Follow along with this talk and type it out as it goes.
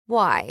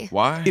Why?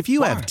 Why? If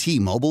you have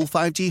T-Mobile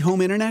 5G home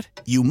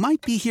internet, you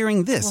might be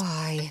hearing this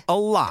Why? a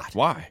lot.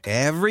 Why?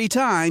 Every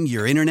time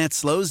your internet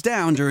slows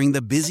down during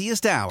the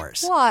busiest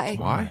hours. Why?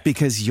 Why?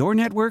 Because your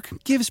network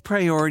gives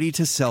priority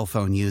to cell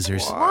phone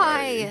users.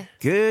 Why?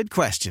 Good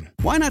question.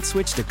 Why not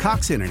switch to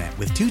Cox Internet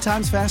with 2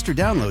 times faster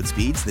download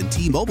speeds than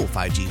T-Mobile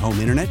 5G home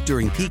internet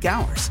during peak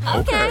hours?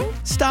 Okay.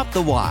 Stop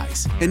the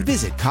whys and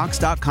visit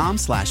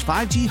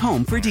cox.com/5G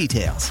home for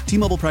details.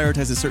 T-Mobile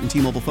prioritizes certain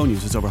T-Mobile phone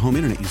users over home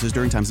internet users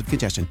during times of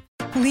congestion.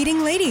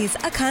 Leading Ladies,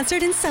 a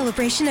concert in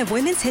celebration of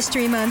Women's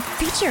History Month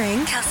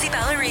featuring Kelsey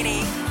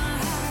Ballerini,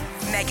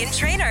 Meghan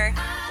Trainor,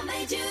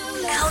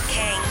 Elle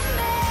King,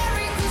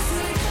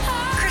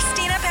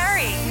 Christina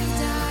Perri.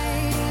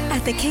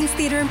 At the King's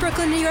Theater in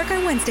Brooklyn, New York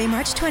on Wednesday,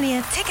 March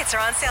 20th. Tickets are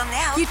on sale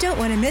now. You don't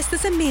want to miss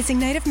this amazing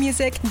night of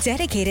music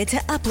dedicated to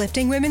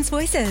uplifting women's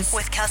voices.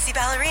 With Kelsey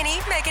Ballerini,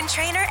 Meghan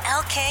Trainor,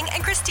 Elle King,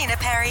 and Christina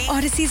Perri.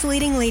 Odyssey's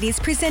Leading Ladies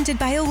presented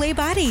by Olay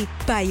Body.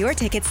 Buy your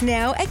tickets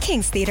now at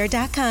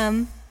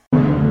kingstheater.com.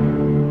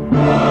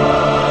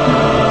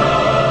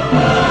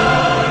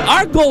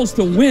 Our goal is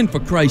to win, for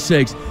Christ's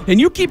sakes. And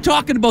you keep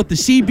talking about the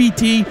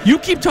CBT. You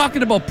keep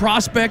talking about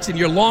prospects and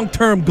your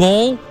long-term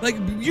goal. Like,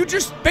 you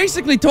just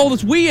basically told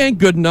us we ain't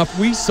good enough.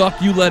 We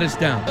suck. You let us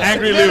down.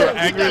 Angry Lou.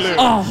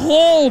 A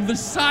hole the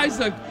size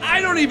of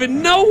I don't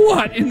even know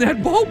what in that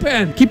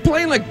bullpen. Keep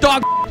playing like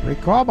dog.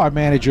 Great call by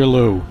manager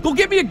Lou. Go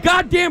get me a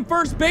goddamn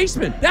first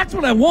baseman. That's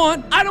what I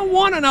want. I don't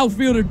want an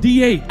outfielder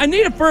DH. I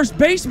need a first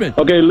baseman.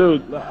 Okay,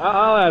 Lou,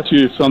 I'll ask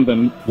you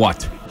something.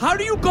 What? How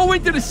do you go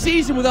into the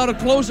season without a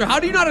closer? How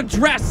do you not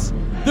address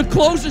the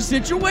closer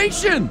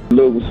situation?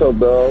 Lou, what's up,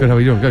 dog? Good, how are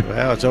you doing? Good.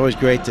 Well, it's always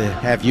great to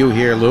have you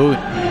here, Lou.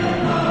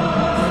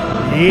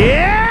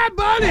 Yeah,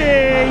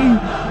 buddy!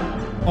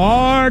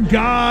 Our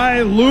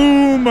guy,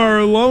 Lou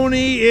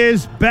Merloni,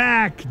 is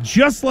back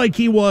just like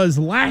he was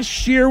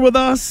last year with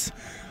us.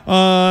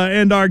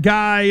 And our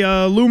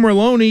guy, Lou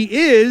Merloni,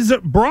 is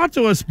brought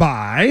to us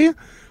by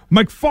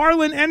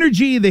McFarland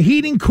Energy, the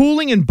heating,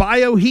 cooling, and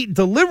bioheat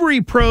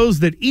delivery pros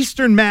that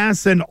Eastern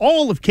Mass and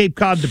all of Cape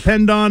Cod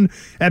depend on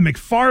at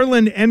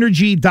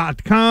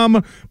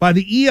McFarlandEnergy.com, by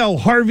the E.L.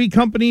 Harvey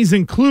companies,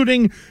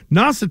 including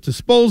Nauset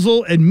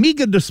Disposal and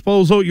Mega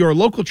Disposal, your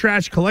local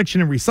trash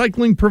collection and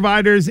recycling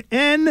providers,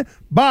 and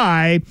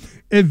by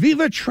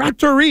Eviva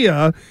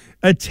Trattoria,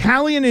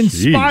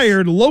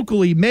 Italian-inspired,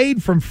 locally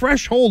made from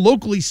fresh, whole,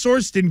 locally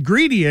sourced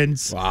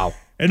ingredients. Wow.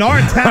 And our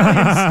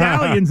Italian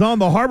stallions on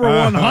the Harbor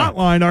One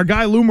hotline, our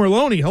guy Lou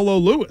Merloni. Hello,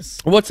 Lewis.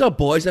 What's up,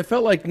 boys? I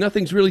felt like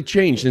nothing's really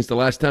changed since the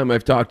last time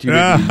I've talked to you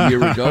maybe a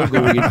year ago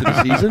going into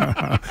the season.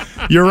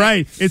 You're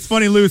right. It's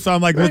funny, Lou. So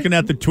I'm looking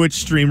at the Twitch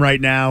stream right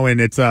now,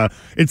 and it's like,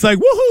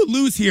 woohoo,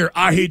 Lou's here.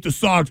 I hate the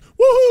Sox.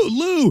 Woohoo,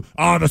 Lou.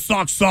 Oh, the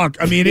Sox suck.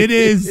 I mean, it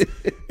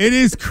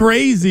is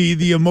crazy,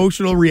 the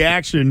emotional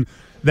reaction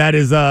that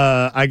is,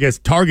 I guess,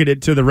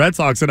 targeted to the Red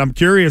Sox. And I'm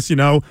curious,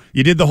 you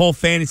did the whole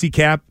fantasy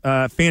camp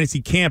a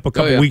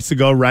couple weeks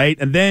ago, right?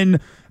 And then,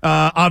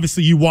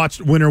 obviously, you watched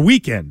Winter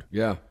Weekend.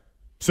 Yeah.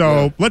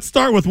 So let's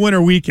start with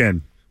Winter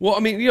Weekend. Well, I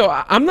mean,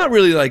 I'm not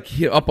really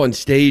up on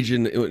stage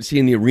and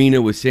seeing the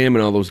arena with Sam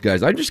and all those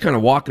guys. I'm just kind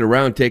of walking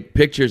around, take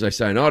pictures, I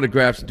sign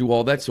autographs, and do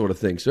all that sort of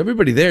thing. So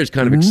everybody there is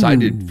kind of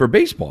excited for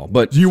baseball.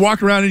 But do you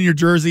walk around in your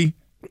jersey?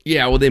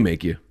 Yeah, well, they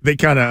make you. They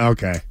kind of,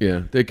 okay.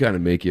 Yeah, they kind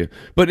of make you.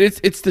 But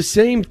it's the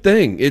same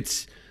thing.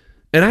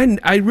 And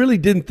I really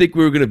didn't think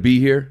we were going to be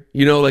here.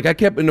 I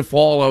kept in the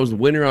fall, I was the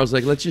winter. I was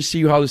like, let's just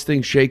see how this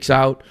thing shakes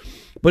out.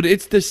 But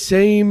it's the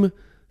same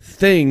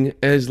thing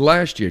as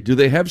last year. Do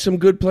they have some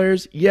good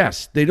players?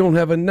 Yes. They don't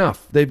have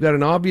enough. They've got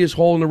an obvious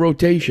hole in the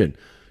rotation.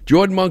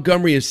 Jordan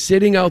Montgomery is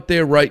sitting out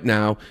there right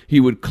now.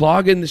 He would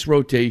clog in this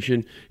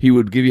rotation. He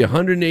would give you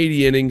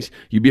 180 innings.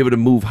 You'd be able to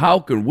move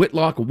Houck or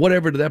Whitlock or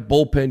whatever to that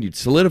bullpen. You'd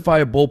solidify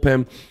a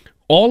bullpen.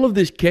 All of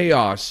this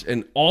chaos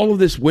and all of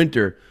this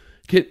winter,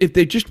 if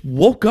they just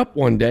woke up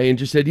one day and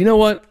just said, you know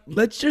what,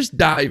 let's just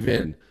dive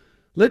in.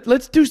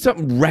 Let's do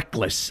something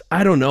reckless.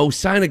 I don't know,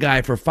 sign a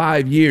guy for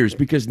 5 years,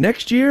 because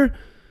next year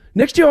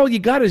all you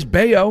got is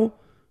Bayo.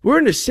 We're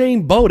in the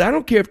same boat. I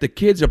don't care if the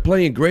kids are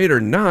playing great or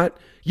not.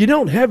 You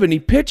don't have any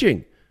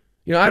pitching.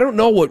 I don't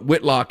know what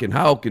Whitlock and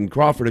Houck and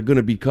Crawford are going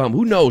to become.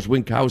 Who knows,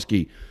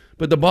 Winkowski?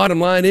 But the bottom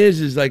line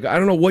is I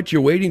don't know what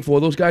you're waiting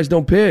for. Those guys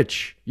don't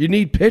pitch. You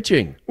need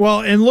pitching. Well,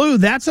 and Lou,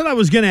 that's what I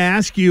was going to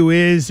ask you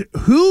is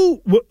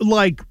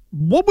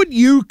what would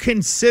you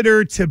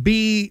consider to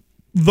be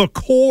the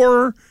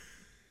core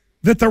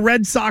that the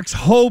Red Sox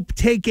hope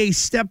take a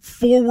step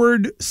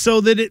forward so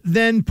that it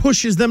then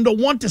pushes them to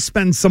want to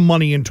spend some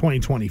money in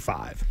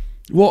 2025?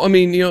 Well, I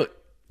mean,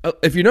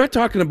 if you're not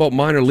talking about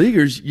minor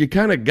leaguers, you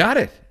kind of got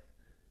it.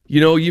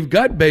 You've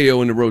got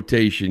Bayo in the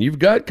rotation. You've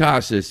got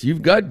Casas.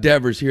 You've got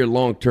Devers here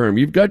long term.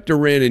 You've got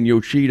Duran and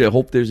Yoshida.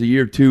 Hope there's a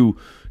year or two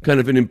kind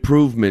of an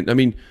improvement. I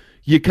mean,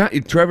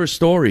 Trevor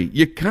Story,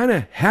 you kind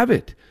of have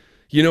it.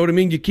 You know what I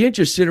mean? You can't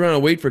just sit around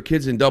and wait for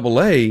kids in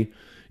Double-A,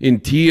 in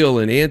Teal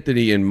and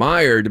Anthony and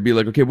Meyer, to be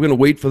like, okay, we're going to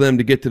wait for them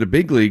to get to the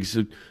big leagues.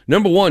 So,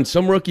 number one,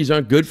 some rookies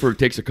aren't good for it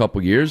takes a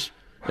couple years.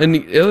 And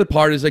the other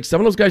part is some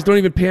of those guys don't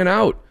even pan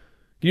out.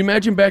 Can you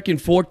imagine back in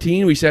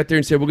 2014, we sat there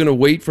and said we're going to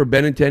wait for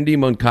Benintendi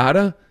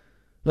Moncada?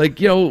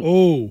 Like,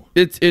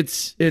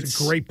 it's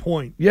a great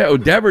point. Yeah,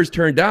 Devers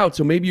turned out,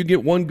 so maybe you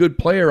get one good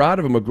player out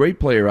of him, a great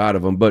player out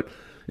of him. But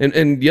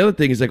and the other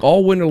thing is, like,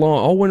 all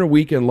winter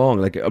weekend long,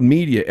 like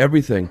media,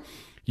 everything.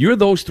 You're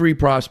those three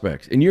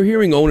prospects, and you're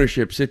hearing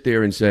ownership sit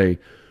there and say,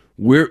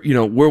 we're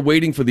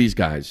waiting for these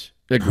guys.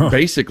 Like,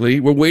 basically,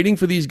 we're waiting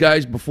for these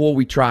guys before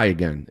we try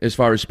again, as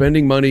far as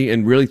spending money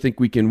and really think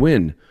we can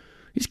win.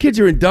 These kids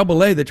are in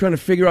Double-A. They're trying to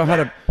figure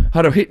out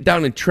how to hit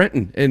down in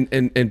Trenton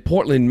and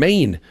Portland,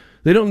 Maine.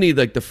 They don't need,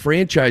 like, the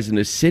franchise in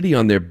the city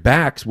on their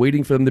backs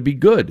waiting for them to be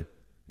good.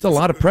 It's a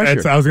lot of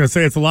pressure. I was going to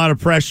say it's a lot of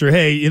pressure.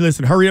 Hey,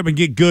 listen, hurry up and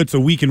get good so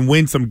we can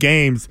win some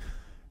games.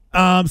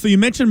 So you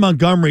mentioned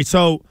Montgomery.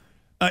 So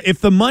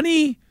if the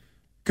money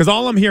 – because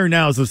all I'm hearing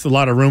now is just a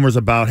lot of rumors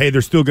about, hey,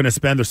 they're still going to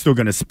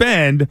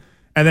spend.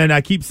 And then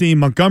I keep seeing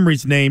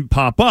Montgomery's name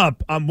pop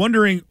up. I'm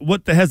wondering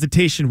what the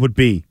hesitation would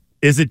be.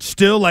 Is it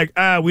still like,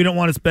 we don't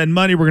want to spend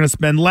money, we're going to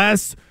spend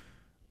less?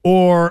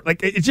 Or,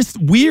 like, it's just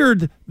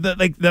weird,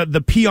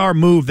 the PR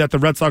move that the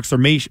Red Sox are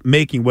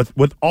making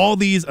with all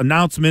these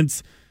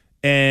announcements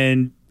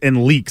and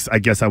leaks, I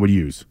guess I would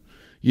use.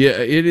 Yeah,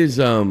 it is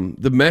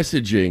the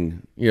messaging,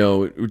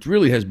 which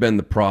really has been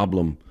the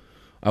problem,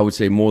 I would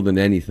say, more than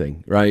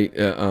anything, right?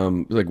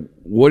 Like,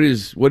 what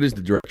is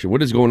the direction?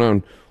 What is going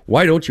on?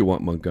 Why don't you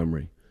want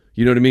Montgomery?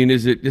 You know what I mean?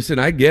 Listen,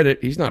 I get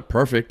it. He's not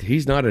perfect.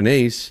 He's not an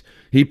ace.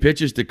 He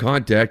pitches to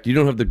contact. You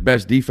don't have the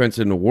best defense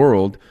in the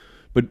world.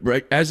 But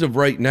as of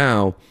right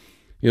now,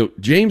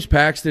 James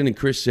Paxton and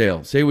Chris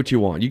Sale, say what you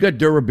want. You got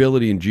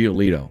durability in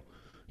Giolito.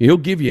 He'll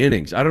give you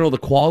innings. I don't know the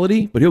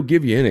quality, but he'll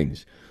give you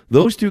innings.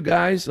 Those two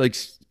guys, like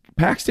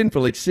Paxton for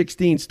like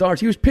 16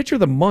 starts. He was pitcher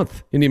of the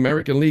month in the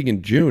American League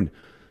in June.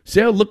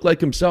 Sale looked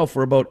like himself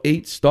for about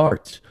 8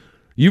 starts.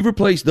 You've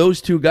replaced those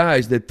two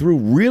guys that threw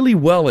really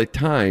well at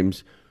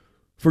times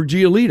for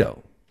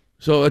Giolito.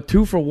 So a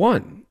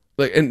 2-for-1.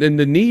 Like, and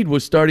the need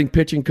was starting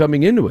pitching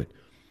coming into it.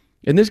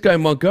 And this guy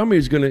Montgomery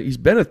he's been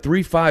a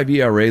 3.5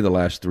 ERA the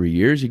last 3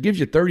 years. He gives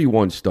you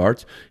 31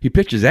 starts. He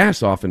pitched his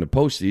ass off in the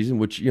postseason,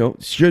 which,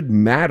 should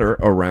matter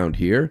around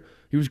here.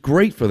 He was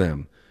great for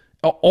them.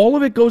 All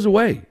of it goes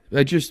away.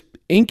 Just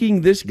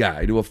inking this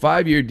guy to a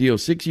 5-year deal,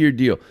 6-year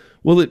deal.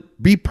 Will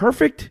it be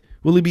perfect?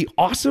 Will he be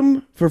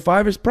awesome for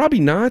 5 years? Probably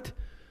not.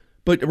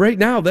 But right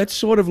now,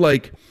 that's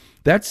like,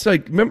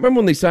 remember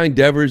when they signed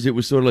Devers, it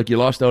was sort of like you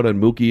lost out on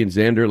Mookie and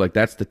Xander, like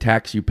that's the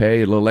tax you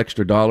pay, a little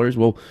extra dollars.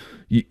 Well,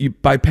 you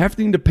by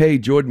having to pay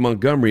Jordan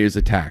Montgomery is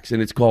a tax,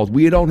 and it's called,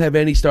 we don't have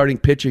any starting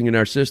pitching in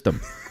our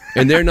system.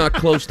 And they're not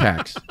close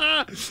tax.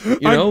 I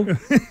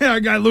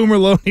got Lou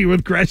Merloni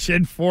with Gresh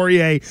and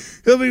Fauria.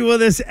 He'll be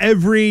with us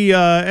every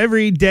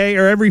day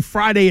or every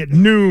Friday at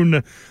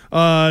noon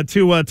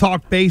to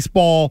talk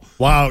baseball.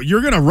 Wow,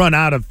 you're going to run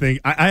out of things.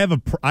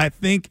 I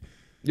think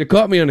you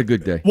caught me on a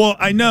good day. Well,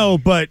 I know,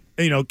 but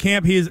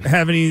camp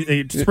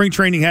spring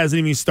training hasn't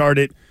even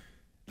started.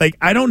 Like,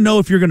 I don't know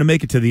if you're going to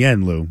make it to the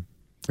end, Lou.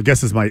 I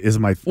guess is my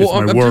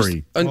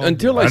worry.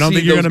 Until I don't see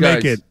think you're those going to guys,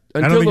 make it.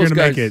 Until I don't think those you're going to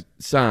guys make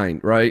it. sign,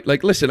 right?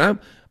 Like, listen, I'm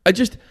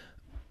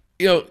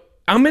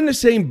in the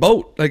same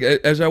boat like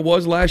as I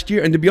was last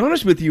year. And to be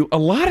honest with you, a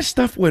lot of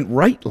stuff went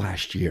right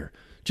last year.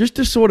 Just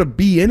to sort of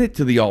be in it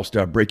to the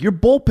All-Star break. Your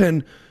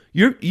bullpen,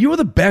 you're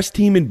the best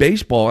team in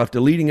baseball after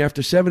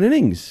 7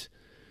 innings.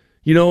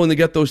 And they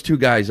got those two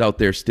guys out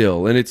there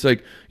still. And it's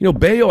like,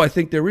 Bayo, I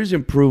think there is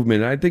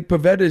improvement. I think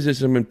Pavedes is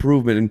some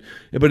improvement.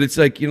 But it's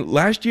like,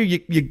 last year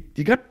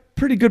you got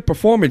pretty good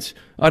performance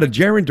out of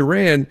Jarren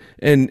Duran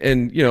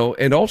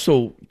and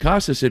also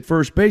Casas at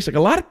first base. Like, a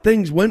lot of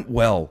things went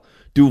well,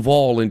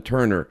 Duvall and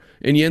Turner,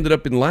 and you ended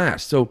up in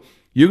last. So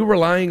you're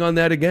relying on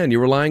that again. You're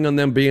relying on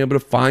them being able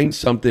to find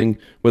something,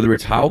 whether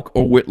it's Houck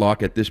or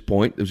Whitlock at this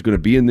point, that's going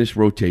to be in this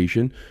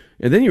rotation.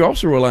 And then you're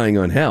also relying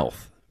on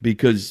health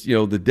because,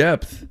 the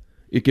depth,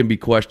 it can be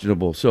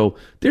questionable. So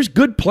there's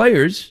good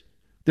players.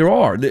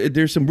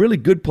 There's some really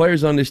good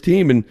players on this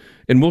team,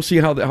 and we'll see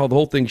how the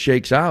whole thing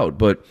shakes out.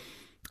 But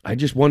I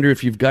just wonder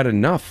if you've got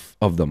enough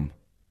of them.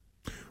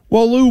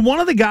 Well, Lou, one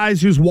of the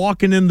guys who's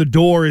walking in the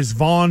door is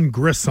Vaughn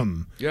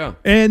Grissom. Yeah.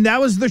 And that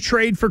was the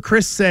trade for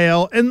Chris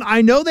Sale. And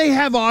I know they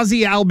have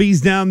Ozzie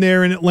Albies down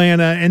there in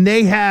Atlanta, and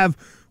they have,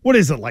 what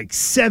is it, like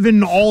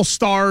 7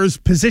 all-stars,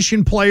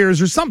 position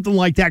players or something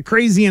like that,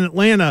 crazy in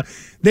Atlanta.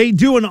 They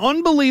do an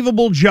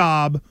unbelievable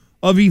job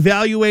of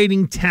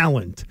evaluating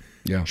talent.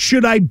 Yeah.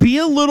 Should I be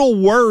a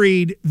little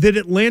worried that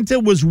Atlanta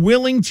was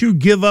willing to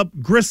give up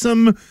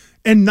Grissom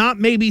and not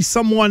maybe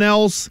someone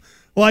else?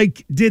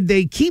 Like, did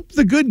they keep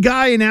the good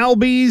guy in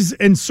Albies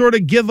and sort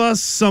of give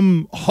us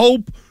some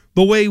hope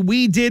the way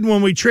we did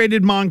when we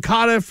traded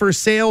Moncada for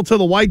Sale to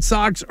the White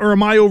Sox, or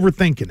am I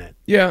overthinking it?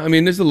 Yeah, I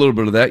mean, there's a little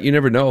bit of that. You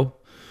never know.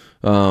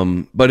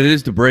 But it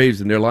is the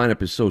Braves, and their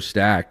lineup is so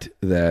stacked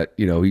that,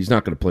 he's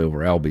not going to play over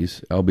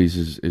Albies. Albies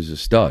is a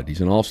stud. He's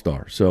an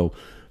all-star. So,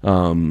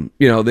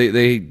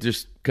 they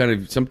just kind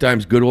of,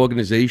 sometimes good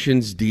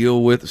organizations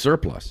deal with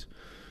surplus.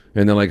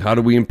 And they're like, how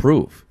do we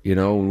improve?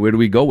 And where do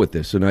we go with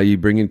this? So now you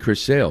bring in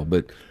Chris Sale.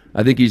 But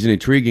I think he's an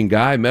intriguing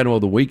guy. I met him over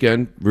the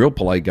weekend. Real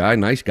polite guy,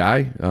 nice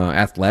guy,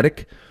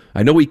 athletic.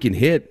 I know he can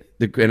hit.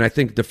 And I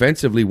think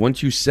defensively,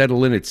 once you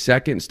settle in at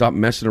second and stop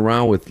messing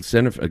around with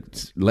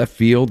left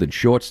field and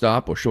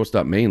shortstop, or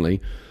shortstop mainly,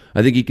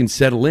 I think he can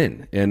settle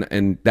in.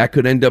 And that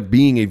could end up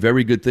being a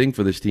very good thing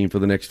for this team for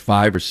the next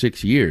 5 or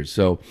 6 years.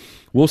 So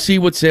we'll see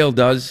what Sale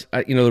does.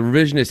 The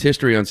revisionist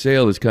history on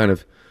Sale is kind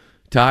of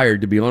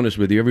tired, to be honest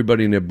with you.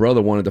 Everybody and their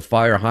brother wanted to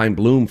fire Hein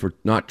Bloom for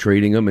not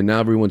trading him, and now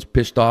everyone's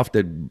pissed off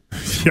that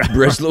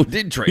Breslow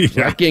did trade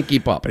him. I can't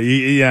keep up.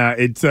 Yeah,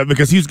 it's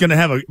because he's going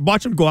to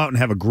watch him go out and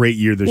have a great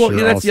year this year. Well,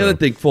 that's also. the other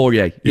thing,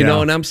 Fauria. You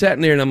know, and I'm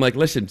sitting there and I'm like,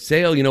 listen,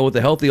 Sale, with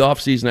a healthy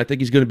offseason, I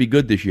think he's going to be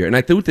good this year. And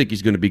I do think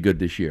he's going to be good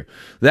this year.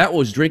 That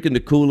was drinking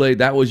the Kool-Aid.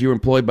 That was you're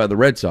employed by the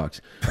Red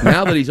Sox.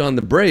 Now that he's on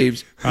the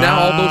Braves, now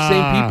all those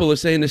same people are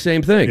saying the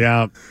same thing.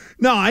 Yeah.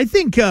 No, I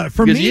think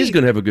for because me, he is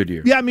going to have a good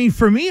year. Yeah, I mean,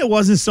 for me, it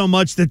wasn't so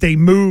much that they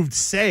moved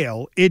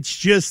Sale. It's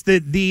just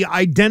that the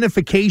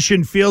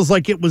identification feels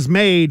like it was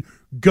made.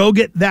 Go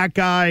get that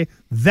guy.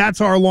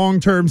 That's our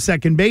long-term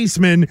second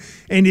baseman.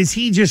 And is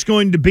he just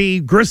going to be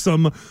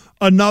Grissom,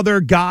 another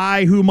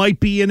guy who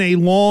might be in a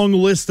long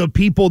list of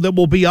people that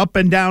will be up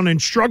and down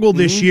and struggle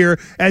this year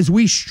as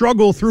we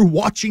struggle through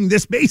watching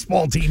this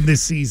baseball team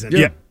this season?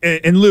 Yeah.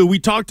 And Lou, we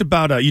talked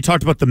about you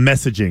talked about the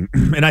messaging,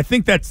 and I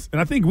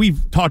think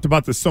we've talked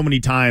about this so many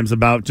times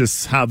about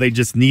just how they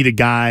just need a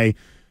guy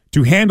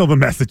to handle the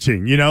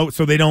messaging,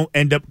 so they don't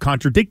end up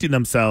contradicting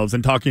themselves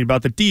and talking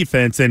about the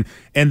defense and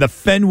the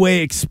Fenway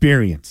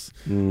experience.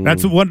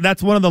 That's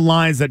one of the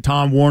lines that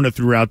Tom Warner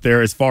threw out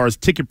there as far as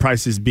ticket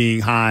prices being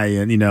high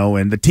and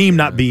and the team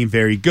not being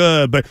very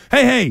good. But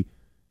hey,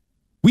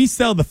 we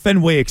sell the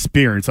Fenway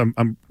experience.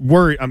 I'm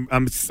worried.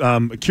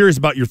 I'm curious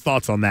about your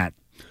thoughts on that.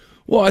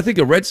 Well, I think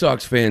a Red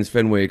Sox fan's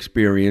Fenway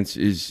experience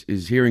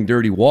is hearing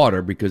dirty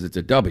water because it's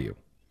a W,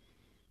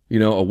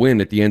 a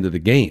win at the end of the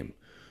game.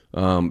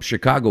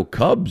 Chicago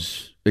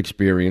Cubs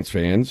experience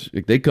fans,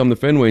 they come to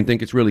Fenway and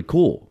think it's really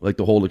cool, like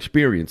the whole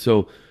experience.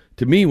 So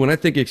to me, when I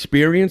think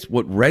experience,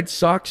 what Red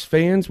Sox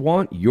fans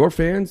want, your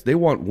fans, they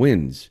want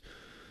wins.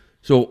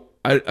 So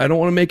I don't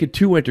want to make it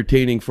too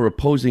entertaining for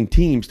opposing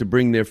teams to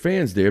bring their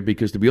fans there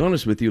because, to be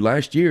honest with you,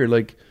 last year,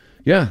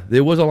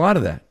 there was a lot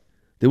of that.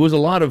 There was a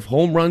lot of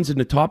home runs in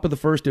the top of the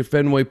first at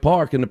Fenway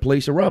Park and the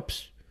place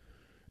erupts.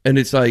 And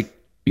it's like,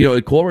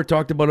 Cora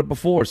talked about it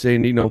before,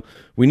 saying,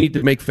 we need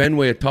to make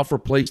Fenway a tougher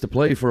place to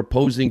play for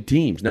opposing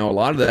teams. Now, a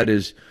lot of that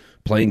is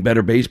playing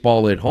better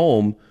baseball at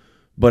home,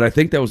 but I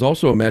think that was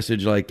also a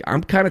message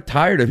I'm kind of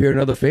tired of hearing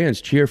other fans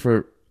cheer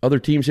for other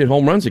teams hit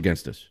home runs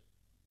against us.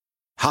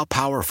 How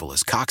powerful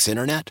is Cox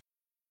Internet?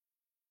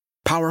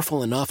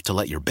 Powerful enough to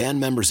let your band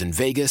members in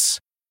Vegas,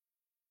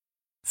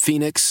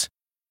 Phoenix,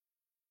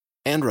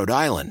 and Rhode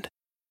Island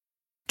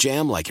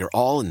jam like you're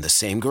all in the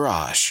same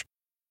garage.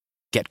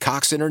 Get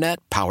Cox Internet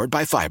powered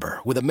by fiber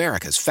with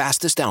America's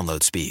fastest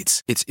download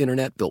speeds. It's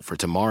internet built for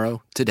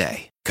tomorrow,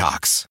 today.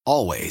 Cox,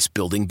 always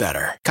building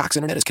better. Cox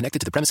Internet is connected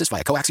to the premises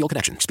via coaxial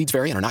connection. Speeds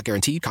vary and are not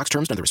guaranteed. Cox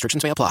terms and other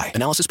restrictions may apply.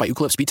 Analysis by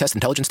Ookla Speed Test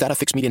Intelligence Data.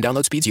 Fixed median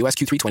download speeds. US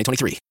Q3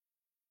 2023.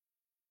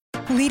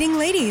 Leading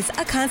Ladies,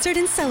 a concert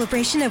in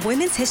celebration of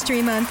Women's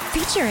History Month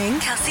featuring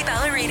Kelsey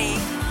Ballerini,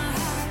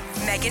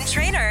 Meghan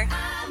Trainor,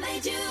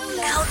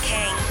 Elle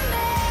King,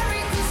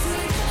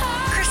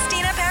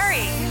 Christina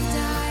Perry.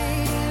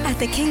 At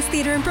the King's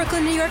Theater in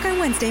Brooklyn, New York on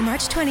Wednesday,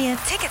 March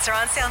 20th. Tickets are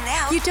on sale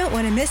now. You don't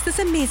want to miss this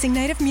amazing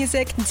night of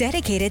music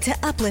dedicated to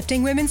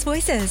uplifting women's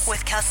voices.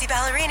 With Kelsey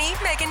Ballerini,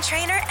 Meghan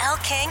Trainor, Elle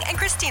King, and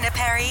Christina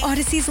Perry.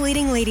 Odyssey's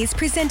Leading Ladies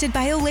presented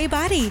by Olay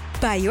Body.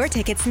 Buy your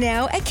tickets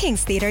now at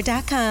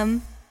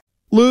kingstheater.com.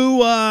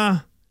 Lou,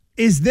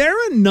 is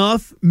there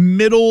enough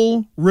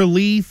middle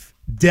relief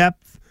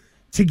depth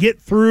to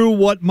get through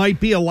what might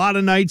be a lot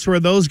of nights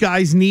where those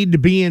guys need to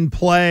be in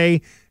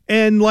play?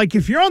 And,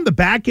 if you're on the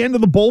back end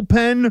of the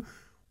bullpen,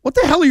 what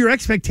the hell are your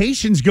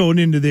expectations going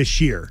into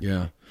this year?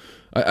 Yeah.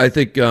 I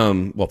think,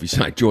 if you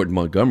sign Jordan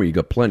Montgomery, you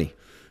got plenty,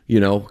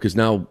 because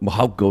now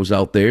Mahawk goes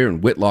out there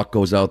and Whitlock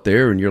goes out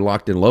there and you're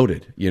locked and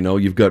loaded.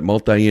 You've got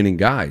multi-inning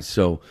guys.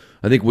 So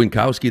I think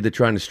Winkowski, they're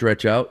trying to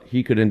stretch out.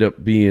 He could end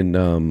up being,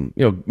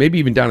 maybe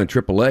even down in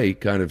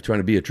AAA, kind of trying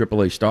to be a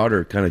AAA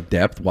starter kind of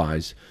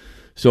depth-wise.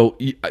 So,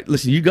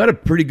 listen, you got a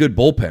pretty good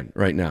bullpen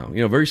right now,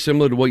 very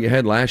similar to what you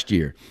had last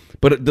year.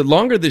 But the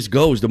longer this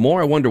goes, the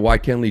more I wonder why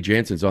Kenley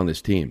Jansen's on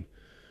this team.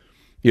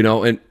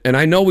 And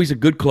I know he's a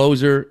good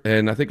closer,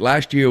 and I think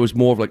last year was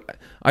more of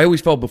I always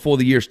felt before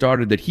the year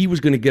started that he was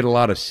going to get a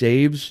lot of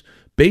saves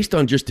based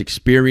on just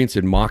experience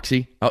and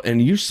moxie.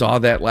 And you saw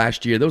that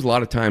last year. There was a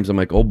lot of times I'm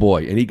like, oh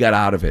boy, and he got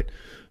out of it.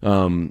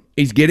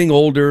 He's getting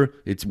older.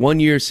 It's 1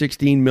 year,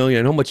 $16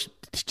 million. I know how much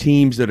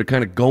teams that are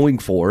kind of going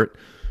for it,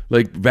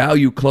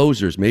 value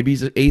closers. Maybe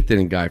he's an eighth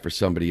inning guy for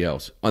somebody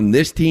else. On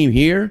this team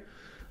here,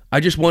 I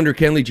just wonder,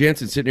 Kenley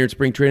Jansen sitting here at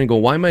spring training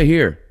going, why am I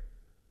here?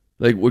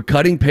 We're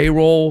cutting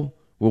payroll.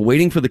 We're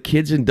waiting for the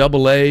kids in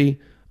AA.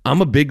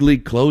 I'm a big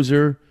league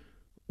closer.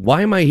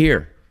 Why am I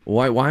here?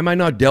 Why am I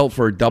not dealt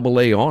for a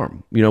double-A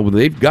arm? You know,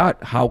 they've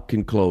got Houck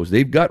can close.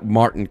 They've got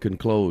Martin can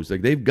close.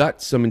 Like, they've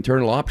got some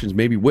internal options.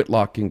 Maybe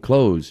Whitlock can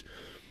close.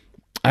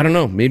 I don't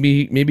know.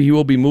 Maybe he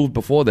will be moved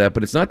before that,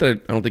 but it's not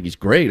that I don't think he's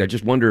great. I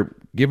just wonder,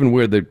 given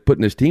where they're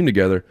putting this team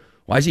together,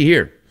 why is he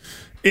here?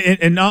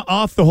 And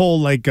off the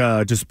whole,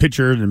 just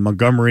pitcher and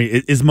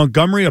Montgomery, is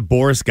Montgomery a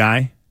Boris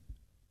guy?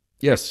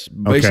 Yes.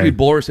 Basically, okay.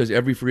 Boris has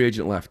every free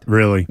agent left.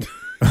 Really?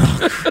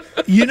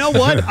 You know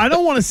what? I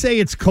don't want to say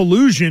it's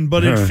collusion,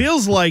 but it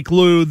feels like,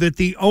 Lou, that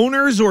the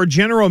owners or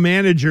general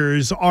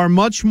managers are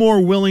much more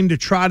willing to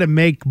try to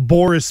make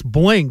Boris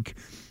blink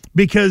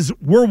because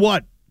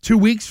we're 2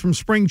 weeks from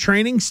spring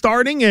training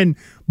starting, and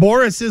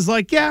Boris is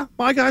like, yeah,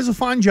 my guys will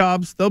find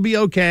jobs. They'll be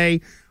okay.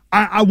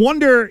 I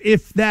wonder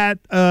if that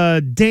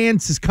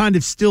dance is kind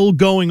of still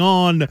going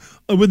on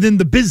within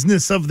the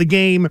business of the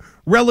game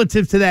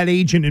relative to that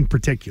agent in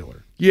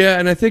particular. Yeah,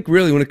 and I think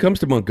really when it comes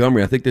to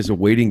Montgomery, I think there's a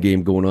waiting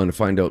game going on to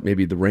find out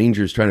maybe the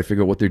Rangers trying to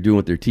figure out what they're doing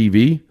with their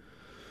TV.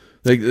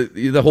 Like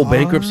the whole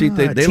bankruptcy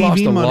thing, they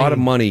lost a lot of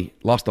money.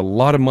 Lost a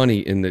lot of money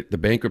in the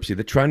bankruptcy.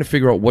 They're trying to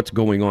figure out what's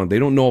going on. They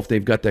don't know if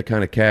they've got that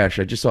kind of cash.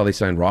 I just saw they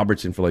signed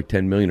Robertson for like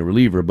 $10 million a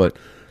reliever, but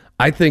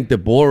I think that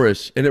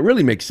Boris, and it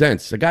really makes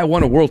sense. The guy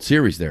won a World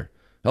Series there.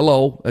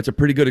 Hello, that's a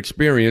pretty good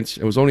experience.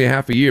 It was only a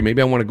half a year.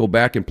 Maybe I want to go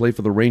back and play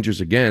for the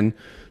Rangers again.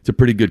 It's a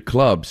pretty good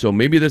club. So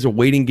maybe there's a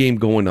waiting game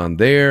going on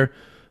there.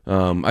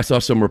 I saw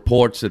some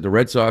reports that the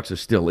Red Sox are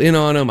still in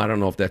on him. I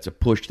don't know if that's a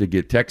push to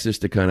get Texas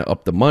to kind of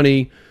up the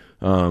money.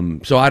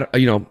 So I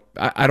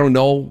don't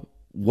know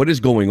what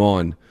is going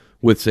on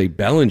with, say,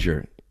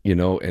 Bellinger,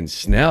 and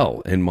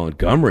Snell and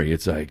Montgomery.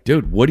 It's like,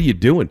 dude, what are you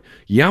doing?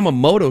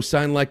 Yamamoto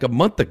signed like a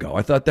month ago.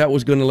 I thought that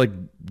was going to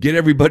get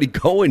everybody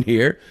going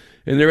here,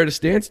 and they're at a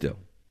standstill.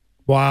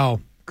 Wow,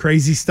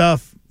 crazy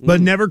stuff.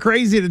 But never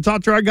crazy to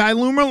talk to our guy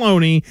Lou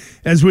Merloni,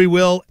 as we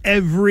will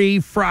every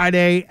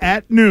Friday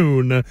at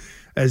noon,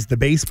 as the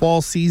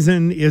baseball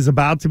season is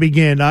about to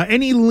begin.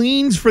 Any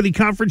leans for the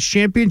conference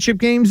championship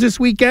games this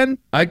weekend?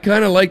 I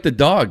kind of like the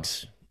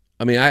Dogs.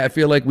 I mean, I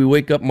feel like we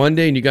wake up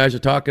Monday and you guys are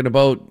talking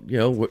about,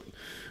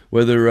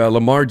 whether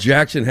Lamar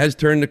Jackson has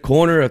turned the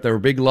corner after a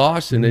big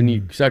loss, and then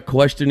you start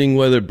questioning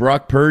whether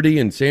Brock Purdy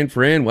and San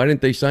Fran, why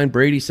didn't they sign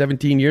Brady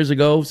 17 years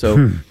ago?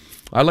 So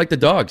I like the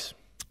Dogs.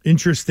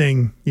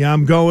 Interesting. Yeah,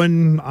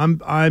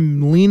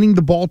 I'm leaning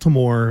to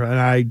Baltimore, and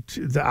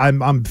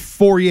I'm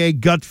Fauria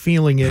gut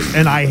feeling it,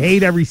 and I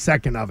hate every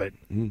second of it.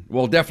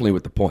 Well, definitely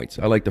with the points.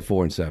 I like the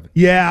 4 and 7.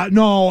 Yeah,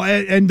 no,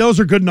 and those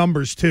are good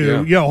numbers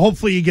too. Yeah.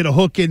 Hopefully you get a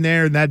hook in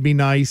there, and that'd be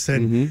nice.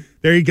 And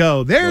there you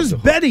go. There's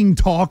betting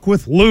talk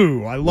with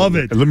Lou. I love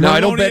it. No, I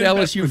don't bet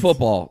LSU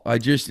football. I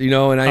just,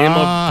 and I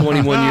am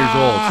 21 years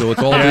old, so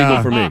it's all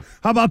legal for me.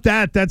 How about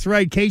that? That's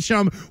right,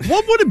 Keisham.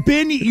 What would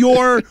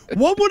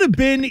have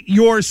been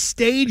your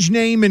stage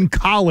name in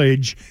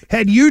college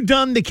had you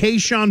done the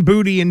Keishon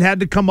Booty and had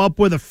to come up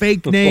with a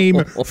fake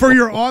name for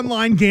your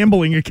online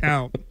gambling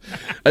account?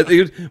 I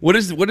think, what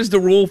is the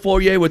rule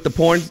for you with the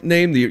porn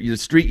name? The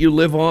street you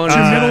live on?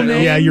 Your middle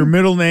name? Yeah, your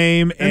middle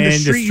name and the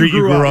street you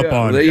grew up on.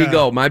 Well, there you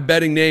go. My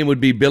betting name would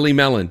be Billy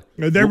Mellon.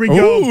 There we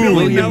go.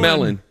 William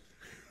Mellon.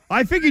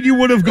 I figured you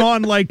would have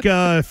gone like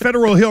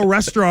Federal Hill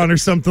Restaurant or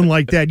something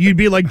like that. You'd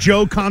be like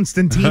Joe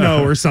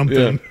Constantino or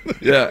something.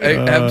 Yeah,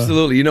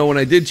 absolutely. When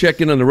I did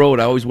check in on the road,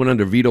 I always went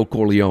under Vito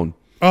Corleone.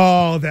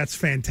 Oh, that's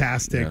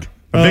fantastic.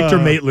 Yeah. Victor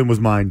Maitland was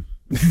mine.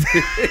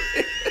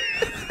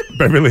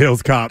 Beverly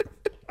Hills Cop.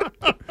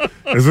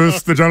 Is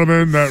this the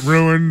gentleman that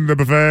ruined the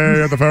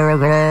buffet at the Faro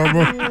Club?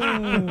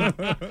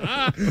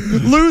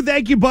 Lou,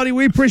 thank you, buddy.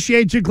 We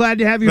appreciate you. Glad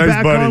to have you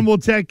back on. We'll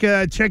check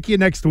you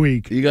next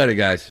week. You got it,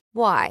 guys.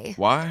 Why?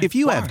 If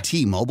you have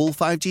T-Mobile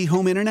 5G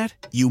home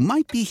internet, you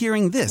might be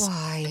hearing this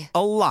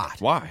a lot.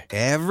 Why?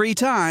 Every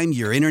time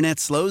your internet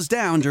slows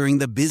down during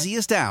the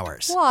busiest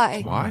hours.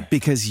 Why?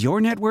 Because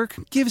your network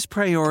gives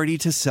priority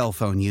to cell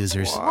phone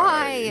users.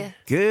 Why?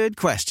 Good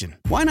question.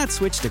 Why not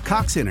switch to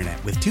Cox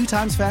Internet with 2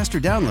 times faster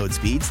download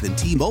speeds than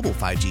T-Mobile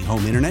 5G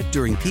home internet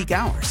during peak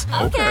hours?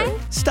 Okay.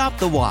 Stop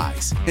the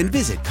whys and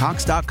visit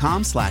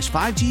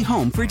cox.com/5G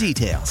home for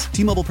details.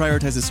 T-Mobile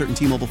prioritizes certain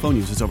T-Mobile phone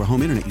users over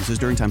home internet users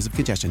during times of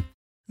congestion.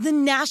 The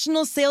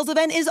national sales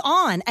event is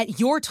on at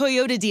your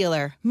Toyota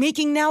dealer,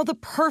 making now the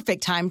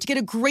perfect time to get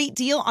a great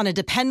deal on a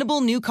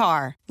dependable new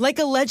car. Like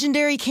a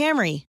legendary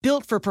Camry,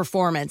 built for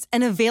performance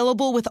and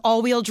available with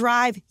all-wheel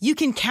drive, you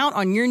can count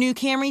on your new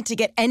Camry to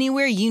get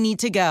anywhere you need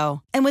to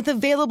go. And with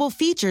available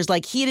features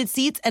like heated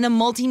seats and a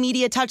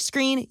multimedia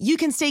touchscreen, you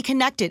can stay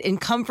connected in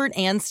comfort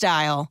and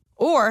style.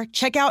 Or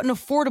check out an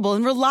affordable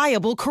and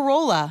reliable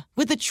Corolla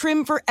with a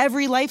trim for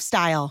every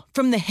lifestyle,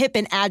 from the hip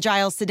and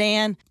agile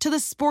sedan to the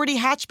sporty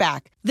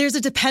hatchback. There's a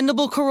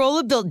dependable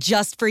Corolla built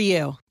just for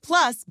you.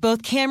 Plus,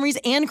 both Camrys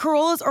and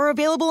Corollas are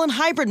available in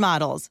hybrid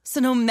models, so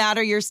no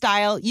matter your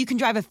style, you can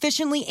drive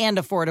efficiently and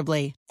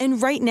affordably.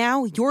 And right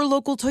now, your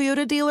local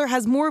Toyota dealer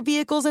has more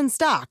vehicles in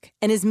stock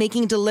and is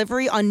making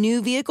delivery on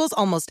new vehicles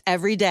almost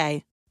every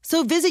day.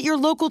 So visit your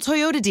local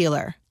Toyota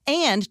dealer.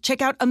 And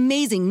check out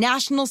amazing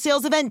national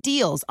sales event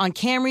deals on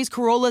Camrys,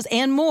 Corollas,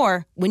 and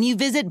more when you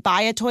visit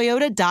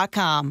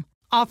buyatoyota.com.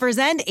 Offers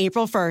end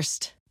April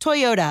 1st.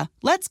 Toyota,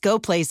 let's go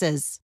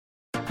places.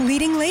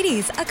 Leading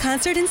Ladies, a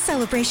concert in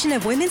celebration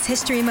of Women's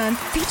History Month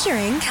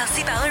featuring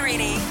Kelsey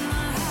Ballerini,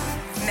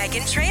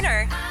 Meghan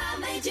Trainor,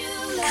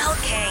 Elle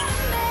King,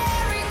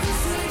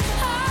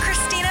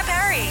 Christina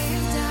Perri.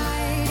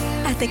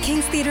 At the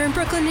King's Theater in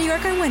Brooklyn, New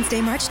York on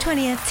Wednesday, March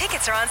 20th.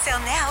 Tickets are on sale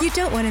now. You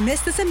don't want to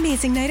miss this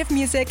amazing night of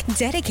music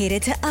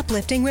dedicated to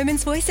uplifting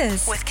women's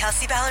voices. With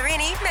Kelsey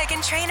Ballerini,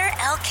 Meghan Trainor,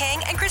 Elle King,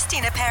 and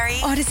Christina Perri.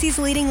 Odyssey's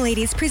Leading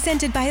Ladies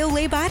presented by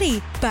Olay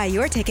Body. Buy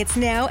your tickets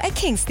now at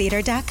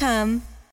kingstheater.com.